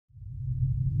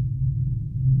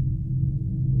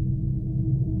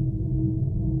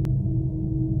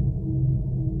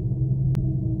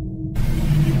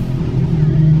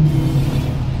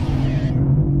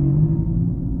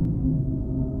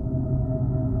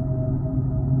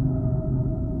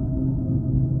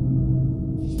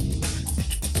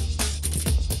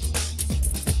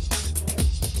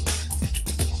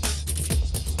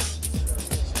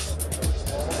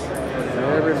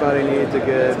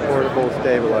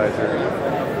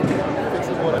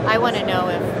stabilizer. I want to know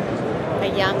if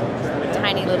a young,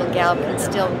 tiny little gal can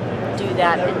still do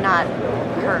that and not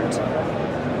hurt.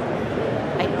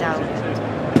 I doubt it.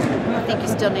 I think you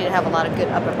still need to have a lot of good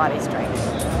upper body strength.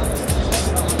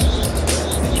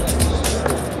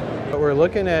 What we're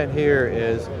looking at here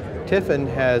is Tiffin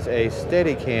has a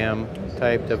Steadicam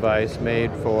type device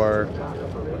made for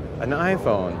an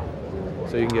iPhone.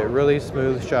 So you can get really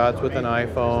smooth shots with an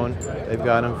iPhone. They've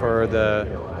got them for the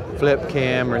flip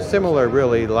cam or similar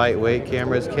really lightweight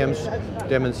cameras. Kim's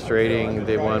demonstrating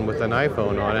the one with an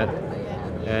iPhone on it.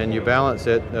 And you balance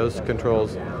it, those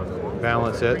controls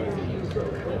balance it.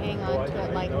 Hang on to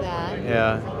it like that.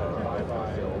 Yeah.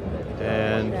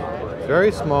 And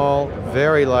very small,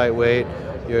 very lightweight.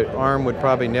 Your arm would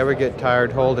probably never get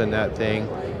tired holding that thing.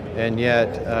 And yet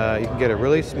you can get a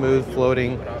really smooth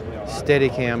floating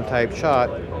Steadicam type shot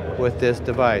with this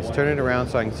device. Turn it around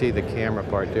so I can see the camera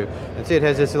part too. And see it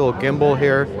has this little gimbal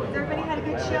here.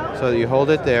 So that you hold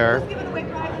it there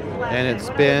and it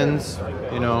spins,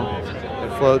 you know, it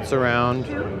floats around.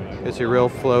 It's a real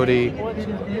floaty,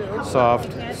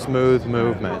 soft, smooth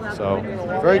movement. So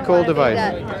very cool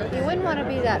device. You wouldn't want to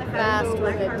be that fast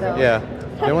with it though. Yeah,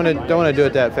 don't want to do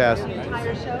it that fast.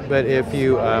 But if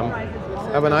you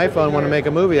have an iPhone, want to make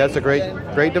a movie, that's a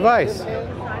great device.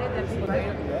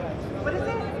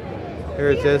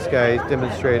 Here's this guy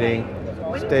demonstrating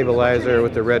stabilizer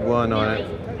with the red one on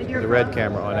it, the red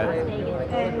camera on it.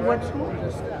 And what school?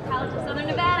 College of Southern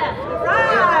Nevada.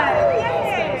 Right!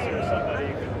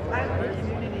 Yay!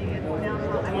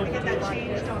 I want to get that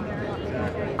changed on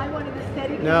there. I wanted the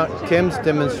Steadicam. Now Kim's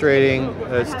demonstrating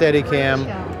a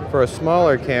Steadicam for a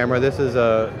smaller camera. This is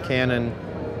a Canon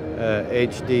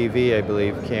HDV, I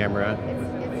believe, camera.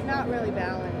 It's not really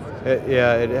balanced.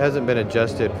 Yeah, it hasn't been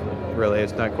adjusted really.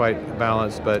 It's not quite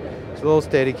balanced, but it's a little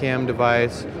Steadicam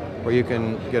device where you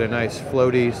can get a nice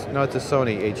floaty, no, it's a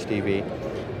Sony HDV,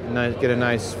 get a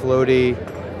nice floaty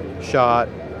shot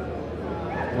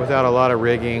without a lot of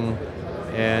rigging,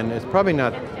 and it's probably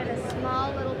not... And a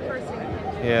small little person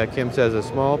can do Yeah, Kim says a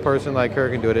small person like her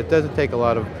can do it. It doesn't take a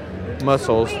lot of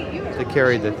muscles to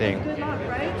carry the thing.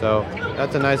 So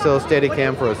that's a nice little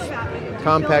Steadicam for a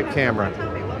compact camera.